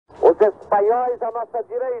espanhóis à nossa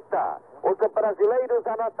direita, os brasileiros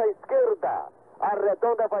à nossa esquerda. A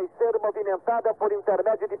redonda vai ser movimentada por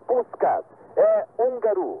intermédio de Puskás. É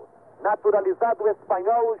húngaro, naturalizado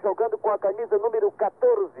espanhol, jogando com a camisa número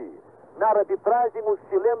 14. Na arbitragem, o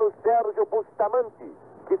chileno Sérgio Bustamante,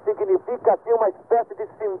 que significa assim uma espécie de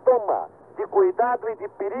sintoma de cuidado e de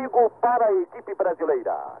perigo para a equipe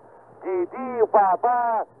brasileira. Didi,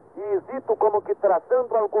 Babá e Zito como que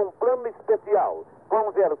traçando algum plano especial,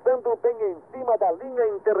 conversando bem em cima da linha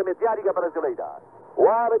intermediária brasileira. O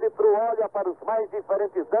árbitro olha para os mais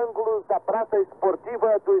diferentes ângulos da praça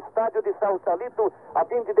esportiva do estádio de Sausalito a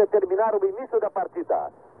fim de determinar o início da partida.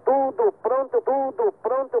 Tudo pronto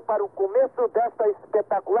para o começo desta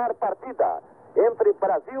espetacular partida entre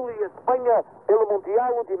Brasil e Espanha pelo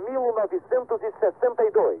Mundial de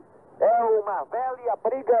 1962. É uma velha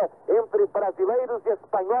briga entre brasileiros e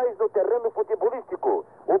espanhóis no terreno futebolístico.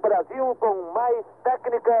 O Brasil com mais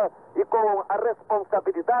técnica e com a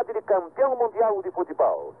responsabilidade de campeão mundial de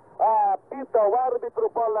futebol. Apita o árbitro,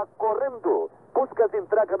 bola correndo. Puskás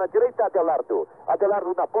entrega na direita, Adelardo.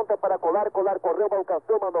 Adelardo na ponta para Colar. Colar correu,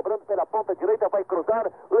 alcançou, manobrando pela ponta direita, vai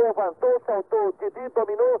cruzar. Levantou, saltou, Didi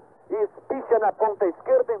dominou e espicha na ponta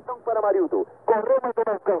esquerda, então para Marildo. Correu, mas não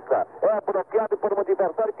alcança. É bloqueado por um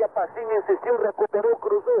adversário que a Passinha insistiu, recuperou,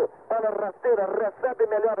 cruzou. Para rasteira, recebe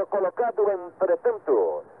melhor colocado,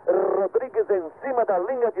 entretanto. Rodrigues em cima da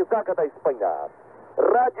linha de zaga da Espanha.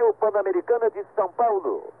 Rádio Panamericana de São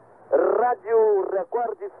Paulo. Rádio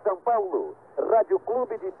Record de São Paulo, Rádio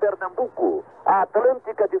Clube de Pernambuco,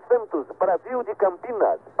 Atlântica de Santos, Brasil de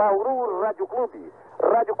Campinas, Bauru Rádio Clube,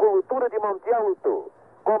 Rádio Cultura de Monte Alto,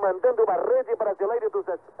 comandando uma rede brasileira dos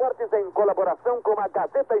esportes em colaboração com a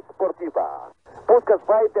Gazeta Esportiva. Puskás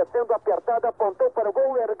vai descendo apertada, apontou para o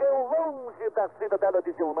gol, ergueu longe da cidadela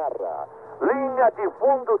de Gilmar. Linha de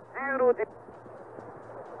fundo, tiro de...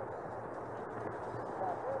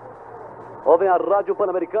 Ouvem a Rádio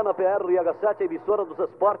Panamericana, PRH7, emissora dos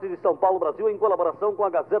esportes de São Paulo, Brasil, em colaboração com a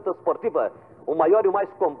Gazeta Esportiva, o maior e o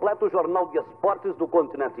mais completo jornal de esportes do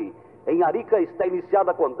continente. Em Arica está iniciada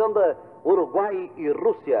a contenda Uruguai e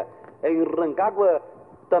Rússia. Em Rancagua,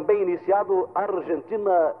 também iniciado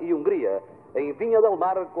Argentina e Hungria. Em Vinha del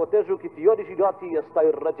Mar, cotejo que Fiori Gigliotti está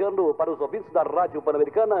irradiando para os ouvintes da Rádio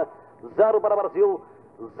Panamericana, 0 para Brasil,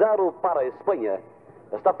 0 para Espanha.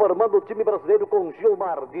 Está formando o time brasileiro com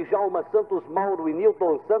Gilmar, Djalma, Santos, Mauro e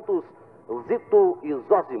Nilton, Santos, Zito e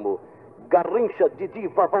Zósimo, Garrincha, Didi,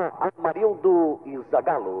 Vavá, Amarildo e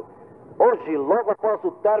Zagallo. Hoje, logo após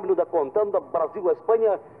o término da contenda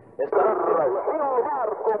Brasil-Espanha, estará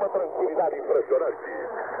Gilmar com uma tranquilidade impressionante.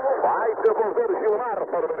 Vai devolver Gilmar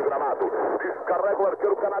para o gramado. Descarrega o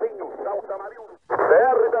arqueiro Canarinho, salta Amarildo.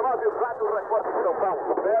 BR-19, Rádio Record de São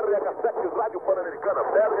Paulo, BRH7, Rádio Panamericana,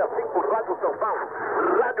 BRH5, Rádio São Paulo,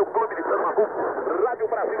 Rádio Clube de Pernambuco, Rádio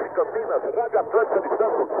Brasil de Campinas, Rádio Atlântica de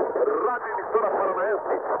Santos, Rádio Emissora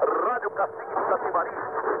Paranaense, Rádio Cacique de Capivari.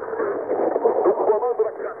 Do comando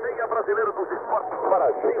da cadeia brasileira dos esportes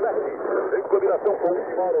para Gillette, em combinação com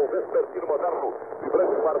o Moro Vespertino Moderno e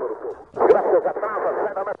Branco Bárbaro Todo. Graças a Travas,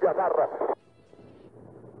 sai na meta e agarra.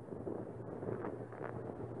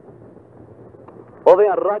 Ouvem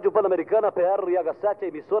a Rádio Panamericana, PRH7,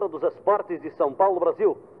 emissora dos esportes de São Paulo,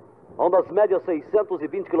 Brasil. Ondas médias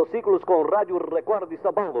 620 quilociclos com Rádio Record de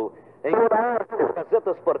São Paulo. Em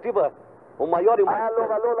Gazeta Esportiva, o maior e o mais...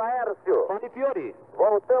 Alô, Laércio. Fale, Fiori.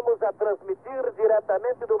 Voltamos a transmitir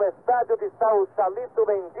diretamente do estádio de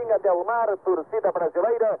Sausalito, em Vinha del Mar, torcida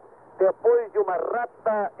brasileira, depois de uma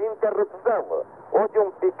rápida interrupção, ou de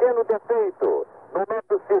um pequeno defeito no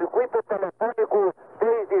nosso circuito telefônico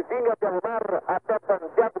desde Vinha del Mar até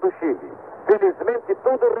Santiago do Chile. Felizmente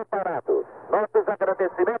tudo reparado. Nossos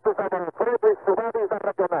agradecimentos ao Alfredo e Soares da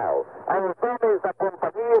Regional, aos homens da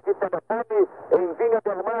companhia de telefone em Vinha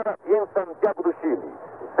del Mar e em Santiago do Chile.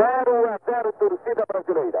 0-0 torcida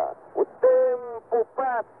brasileira. O tempo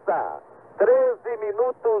passa. 13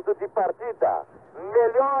 minutos de partida.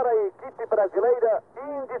 Melhor a equipe brasileira,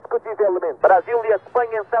 indiscutivelmente. Brasil e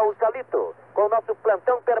Espanha em Sausalito, com nosso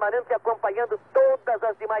plantão permanente acompanhando todas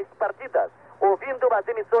as demais partidas. Ouvindo as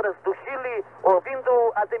emissoras do Chile,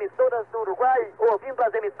 ouvindo as emissoras do Uruguai, ouvindo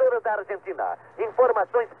as emissoras da Argentina.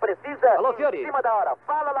 Informações precisas. Alô, Fiori. Em cima da hora.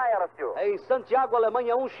 Fala, Laércio. Em Santiago,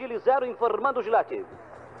 Alemanha 1, Chile 0, informando Gillette.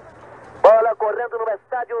 Bola correndo no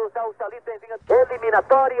estádio Sausalito em Vinha.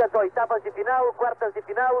 Eliminatórias, oitavas de final, quartas de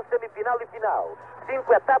final, semifinal e final.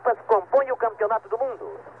 5 etapas compõem o campeonato do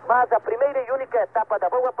mundo. Mas a primeira e única etapa da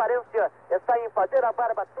boa aparência está em fazer a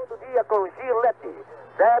barba todo dia com Gillette.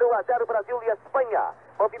 0-0 Brasil e Espanha.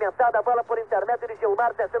 Movimentada a bola por intermédio de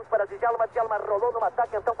Gilmar, descendo para Djalma. Djalma rolou no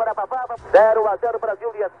ataque, então para Babá. nova. 0-0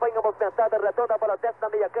 Brasil e Espanha, movimentada, redonda, a bola desce na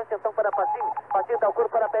meia cancha, então para Patim. Patim dá o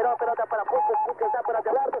corpo para Peró, Peró dá para Puskas, Puskas dá para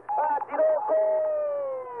Adelardo. Atirou, gol!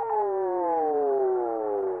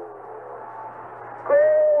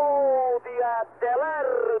 Gol de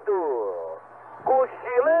Adelardo!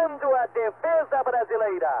 Cochilando a defesa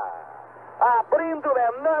brasileira, abrindo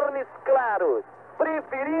enormes claros,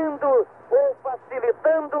 preferindo ou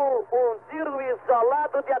facilitando um tiro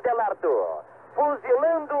isolado de Adelardo,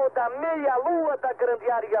 fuzilando da meia-lua da grande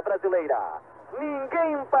área brasileira.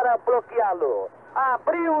 Ninguém para bloqueá-lo.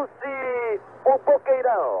 Abriu-se o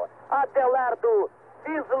boqueirão. Adelardo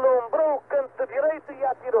vislumbrou o canto direito e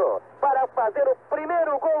atirou para fazer o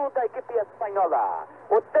primeiro gol da equipe espanhola.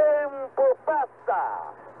 O tempo passa.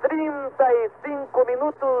 35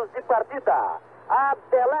 minutos de partida.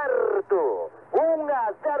 Adelardo,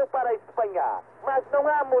 1-0 para a Espanha. Mas não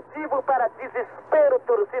há motivo para desespero,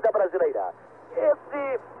 torcida brasileira.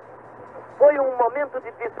 Esse foi um momento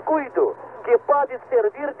de descuido que pode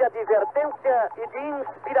servir de advertência e de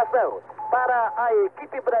inspiração para a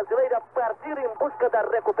equipe brasileira partir em busca da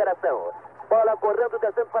recuperação. Bola correndo,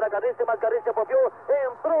 descendo para Garrincha, mas Garrincha bobeou,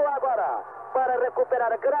 entrou agora para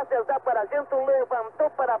recuperar. Graças a Paragento, levantou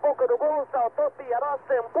para a boca do gol, saltou Piaró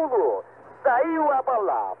sem pulo. Saiu a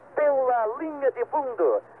bola pela linha de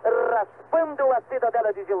fundo, raspando a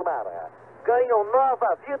cidadela de Gilmar. Ganham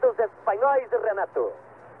nova vida os espanhóis, Renato.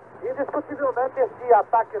 Indiscutivelmente, esse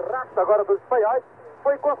ataque rápido agora dos espanhóis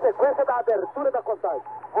foi consequência da abertura da contagem.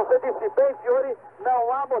 Você disse bem, Fiori,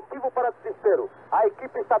 não há motivo para desespero. A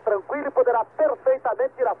equipe está tranquila e poderá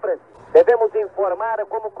perfeitamente ir à frente. Devemos informar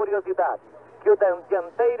como curiosidade que o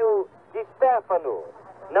dianteiro Di Stefano,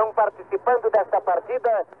 não participando desta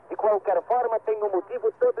partida, de qualquer forma tem um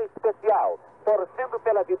motivo todo especial, torcendo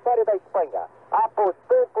pela vitória da Espanha.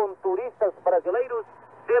 Apostou com turistas brasileiros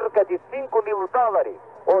cerca de $5 mil,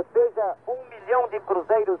 ou seja, 1 milhão de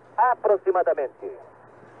cruzeiros aproximadamente.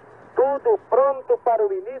 Tudo pronto para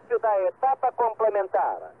o início da etapa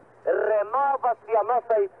complementar. Renova-se a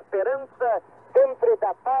nossa esperança dentro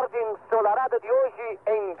da tarde ensolarada de hoje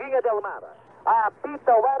em Vinha del Mar.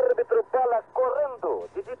 Apita o árbitro Pela correndo,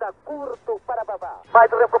 de vida curto para Babá. Vai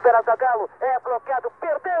recuperar Zagallo, é bloqueado,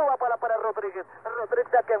 perdeu a bola para Rodrigues.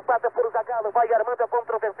 Rodrigues é quem passa por Zagallo, vai armando a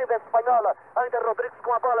contra-ofensiva espanhola. Ainda Rodrigues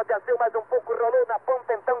com a bola, desceu mais um pouco, rolou na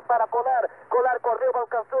ponta então para Colar. Colar correu,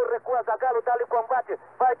 alcançou, recua Zagallo, dá-lhe combate.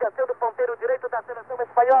 Vai descendo o ponteiro direito da seleção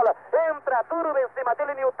espanhola. Entra duro em cima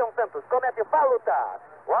dele, Nilton Santos, comete falta.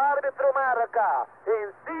 O árbitro marca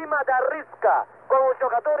em cima da risca com o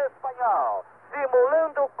jogador espanhol,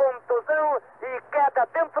 simulando contusão e queda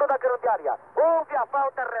dentro da grande área. Houve a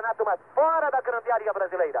falta, Renato, mas fora da grande área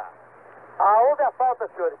brasileira. Houve a falta,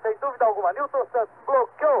 senhores, sem dúvida alguma. Nilton Santos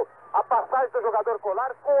bloqueou a passagem do jogador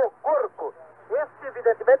Colar com o corpo. Esse,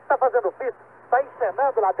 evidentemente, está fazendo físico, está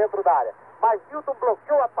encenando lá dentro da área. Mas Nilton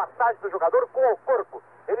bloqueou a passagem do jogador com o corpo.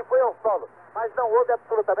 Ele foi ao solo, mas não houve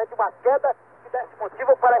absolutamente uma queda que desse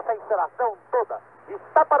motivo para essa encenação toda.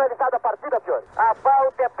 Está paralisada a partida, senhores. A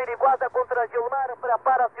falta é perigosa contra Gilmar.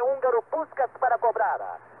 Prepara-se o húngaro Puskas para cobrar.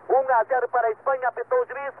 1-0 para a Espanha, apitou o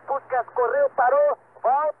juiz. Puskas correu, parou,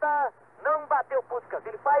 volta. Não bateu Puskas,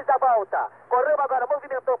 ele faz a volta. Correu agora,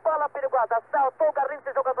 movimentou, bola perigosa. Saltou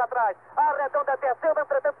Garrincha jogando atrás. A redonda desceu,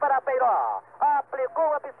 entretanto para Peiró.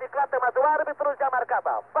 Aplicou a bicicleta, mas o árbitro já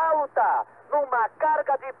marcava falta numa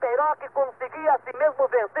carga de Peiró que conseguia a si mesmo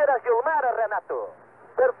vencer a Gilmar, Renato.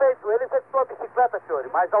 Perfeito, ele executou a bicicleta,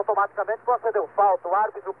 senhores, mas automaticamente concedeu falta. O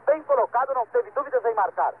árbitro, bem colocado, não teve dúvidas em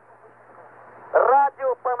marcar.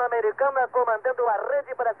 Rádio Panamericana comandando a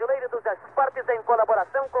rede brasileira dos esportes em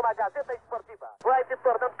colaboração com a Gazeta Esportiva. Vai se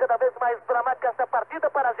tornando cada vez mais dramática essa partida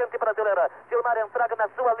para a gente brasileira. Gilmar entraga na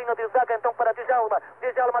sua linha de zaga, então para Djalma.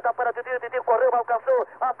 Djalma dá para Didi, Didi correu, alcançou,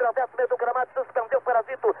 atravessa o meio do gramado, suspendeu o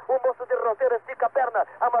Parasito. O moço de roteiro estica a perna,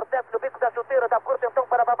 amortece no bico da chuteira, dá curta então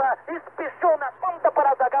para Babá. Espichou na ponta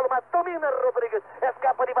para Zagallo, mas domina Rodrigues.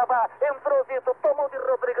 Escapa de Babá, entrou Zito, tomou de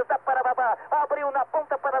Rodrigues, dá para Babá. Abriu na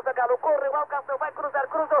ponta para Zagallo, correu, alcançou, vai cruzar,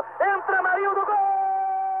 cruzou, entra Marildo, gol!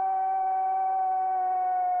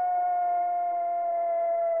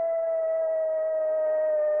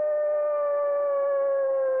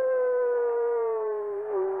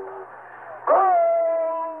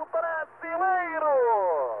 Gol brasileiro!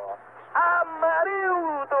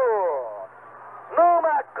 Amarildo!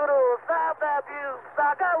 Numa cruzada de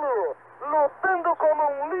Zagallo, lutando como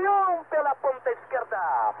um leão pela ponta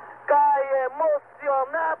esquerda. Cai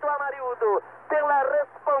emocionado Amarildo pela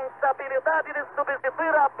responsabilidade de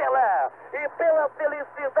substituir a Pelé e pela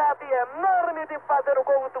felicidade enorme de fazer o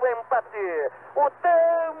gol do empate. O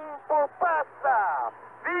tempo passa.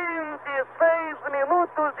 26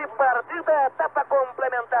 minutos de partida, etapa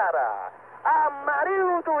complementar.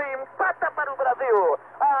 Amarildo empata para o Brasil.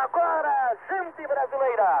 Agora, gente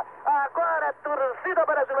brasileira. Agora, torcida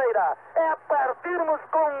brasileira. É partirmos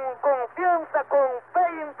com confiança, com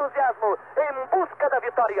fé e entusiasmo em busca da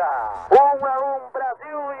vitória. 1-1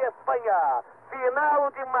 Brasil e Espanha.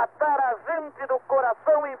 Final de matar a gente do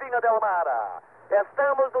coração em Vinha del Mar.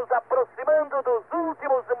 Estamos nos aproximando dos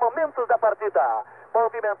últimos momentos da partida.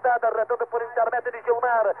 Movimentada, redonda por intermédio de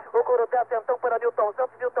Gilmar. O Coro desce então para Nilton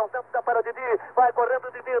Santos. Nilton Santos dá para Didi. Vai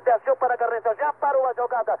correndo Didi, desceu para Garrincha. Já parou a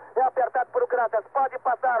jogada. É apertado por Graças. Pode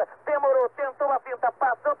passar. Demorou, tentou a finta.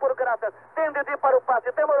 Passou por Graças. Tem Didi para o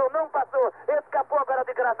passe. Demorou, não passou. Escapou agora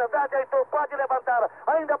de Graças. Ajeitou, pode levantar.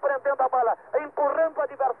 Ainda prendendo a bola. Empurrando o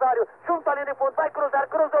adversário. Junto à linha de fundo. Vai cruzar,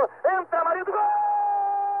 cruzou. Entra, Marido. Gol!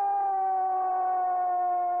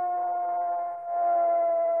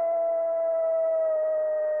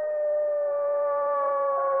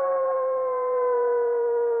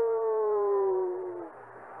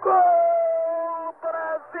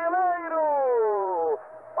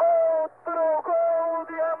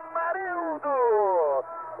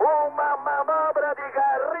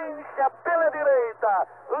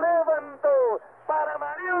 Levantou para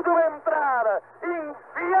Marildo entrar,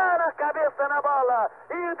 enfiar a cabeça na bola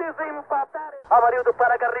e desempatar. Amarildo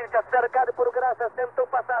para Garrincha, cercado por Graças, tentou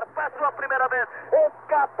passar, passou a primeira vez,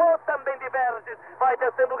 escapou também de Verges, vai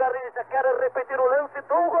descendo Garrincha, quer repetir o lance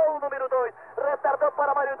do gol número 2, retardou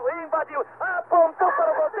para Amarildo, invadiu, apontou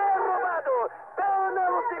para o gol, derrubado,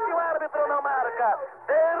 pênalti que o árbitro não marca,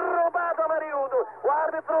 derrubado Amarildo, o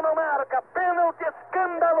árbitro não marca, pênalti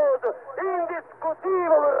escandaloso,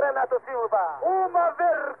 indiscutível, Renato Silva. Uma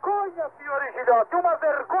vergonha, Fiori Gigliotti, uma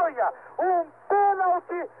vergonha, um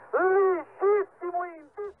pênalti legítimo e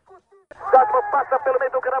indiscutível. Zósimo passa pelo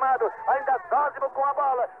meio do gramado, ainda Zósimo com a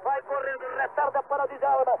bola, vai correndo, retarda para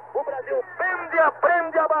Djalma, o Brasil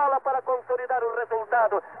prende a bola para consolidar o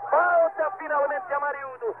resultado. Falta finalmente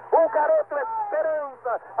Amarildo, o garoto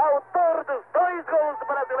Esperança, autor dos 2 gols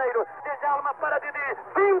brasileiros. Djalma para Didi,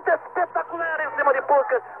 finta espetacular em cima de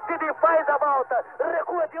Puskas, Didi faz a volta,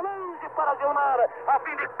 recua de longe para Gilmar, a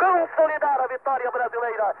fim de consolidar a vitória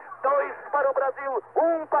brasileira. 2 para o Brasil,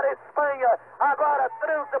 1 para a Espanha. Agora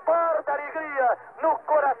transporta alegria no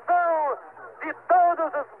coração de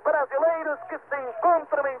todos os brasileiros que se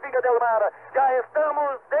encontram em Vinha del Mar. Já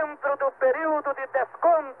estamos dentro do período de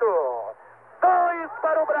desconto. 2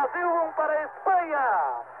 para o Brasil, 1 para a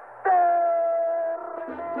Espanha.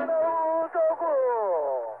 Termina o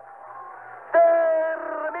jogo.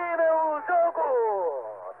 Termina o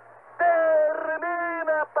jogo.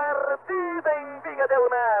 Termina a partida em Vinha del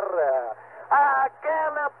Mar.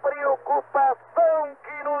 Aquela preocupação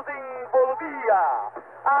que nos envolvia,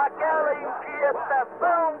 aquela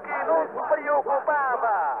inquietação que nos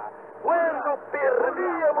preocupava, quando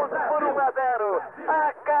perdíamos por 1-0,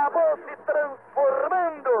 acabou se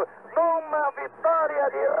transformando numa vitória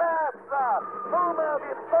de raça, numa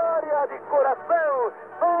vitória de coração,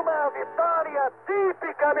 numa vitória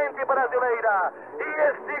tipicamente brasileira. E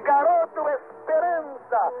este garoto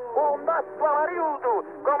Esperança, o nosso Amarildo,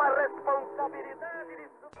 com a responsabilidade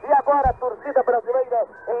de... E agora a torcida brasileira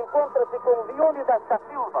encontra-se com Leônidas da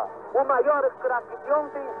Silva, o maior craque de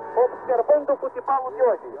ontem, observando o futebol de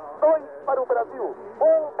hoje. 2 para o Brasil,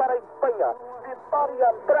 1 para a Espanha.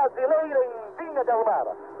 Vitória brasileira em Vinha del Mar.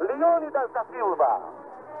 Leônidas da Silva.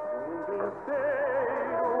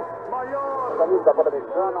 Os amigos da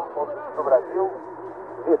Panamericana, do Brasil,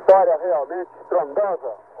 vitória realmente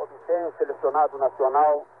estrondosa obtém o selecionado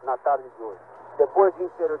nacional na tarde de hoje. Depois de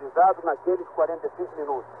interiorizado naqueles 45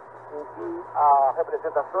 minutos, em que a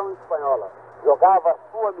representação espanhola jogava a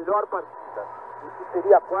sua melhor partida e que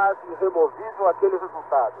seria quase irremovível aquele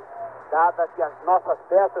resultado, dada que as nossas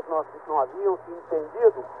peças não haviam se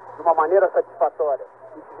entendido de uma maneira satisfatória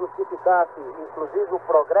e que justificasse, inclusive, o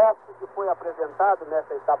progresso que foi apresentado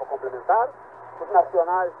nessa etapa complementar. Os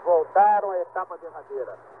nacionais voltaram à etapa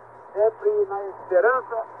derradeira, sempre na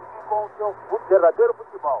esperança de com o seu verdadeiro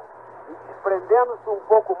futebol, e desprendendo-se um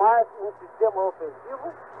pouco mais um sistema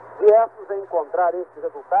ofensivo, viessos a encontrar esse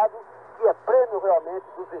resultado, que é prêmio realmente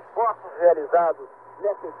dos esforços realizados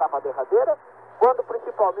nessa etapa derradeira, quando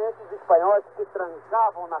principalmente os espanhóis se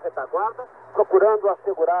trancavam na retaguarda, procurando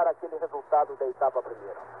assegurar aquele resultado da etapa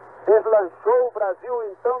primeira. Deslanchou o Brasil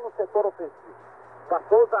então no setor ofensivo.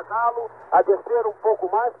 Passou o Zagallo a descer um pouco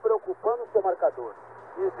mais, preocupando o seu marcador.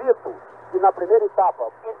 E Zito, que na primeira etapa,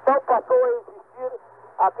 então passou a existir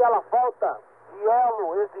aquela falta de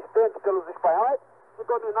elo existente pelos espanhóis, que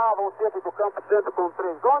dominavam o centro do campo sempre com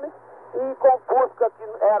 3 homens, e com Puskas,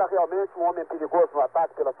 que era realmente um homem perigoso no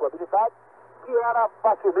ataque pela sua habilidade, que era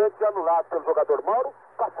facilmente anulado pelo jogador Mauro,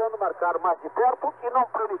 passando a marcar mais de perto e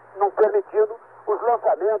não permitindo os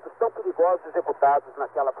lançamentos tão perigosos executados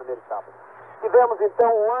naquela primeira etapa. Tivemos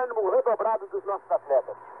então um ânimo redobrado dos nossos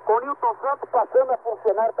atletas, com Nilton Santos passando a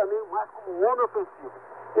funcionar também mais como um homem ofensivo.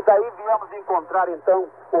 E daí viemos encontrar então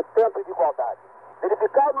o tempo de igualdade.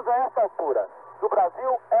 Verificamos a esta altura que o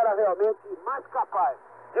Brasil era realmente mais capaz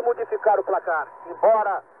de modificar o placar,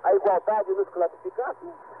 embora a igualdade nos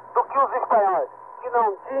classificasse, do que os espanhóis, que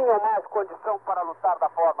não tinham mais condição para lutar da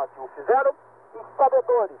forma que o fizeram, e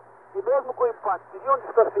sabedores, que mesmo com o empate seriam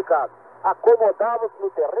desclassificados, acomodavam-se no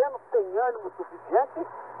terreno sem ânimo suficiente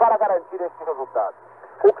para garantir este resultado.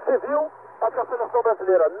 O que se viu é que a seleção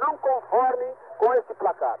brasileira, não conforme com esse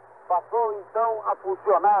placar, passou então a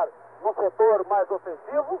funcionar no setor mais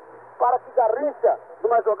ofensivo, para que Garrincha,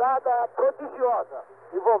 numa jogada prodigiosa,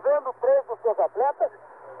 envolvendo 3 dos seus atletas,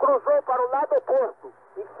 cruzou para o lado oposto,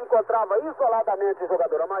 em que se encontrava isoladamente o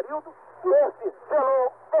jogador Amarildo, e este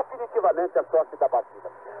selou definitivamente a sorte da partida.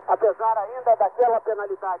 Apesar ainda daquela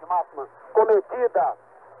penalidade máxima cometida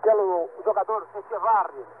pelo jogador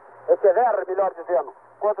Echeverri, melhor dizendo,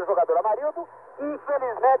 contra o jogador Amarildo, e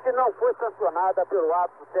infelizmente não foi sancionada pelo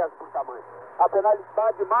árbitro Sérgio Bustamante. A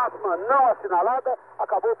penalidade máxima não assinalada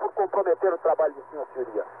acabou por comprometer o trabalho de senhor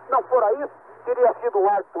Fiori. Não fora isso, teria sido um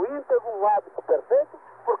árbitro íntegro, um árbitro perfeito,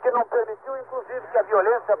 porque não permitiu, inclusive, que a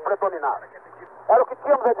violência predominasse. Era o que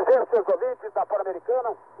tínhamos a dizer, seus ouvintes da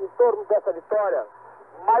Pan-Americana, em torno dessa vitória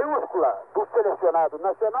maiúscula do selecionado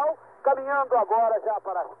nacional, caminhando agora já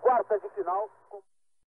para as quartas de final.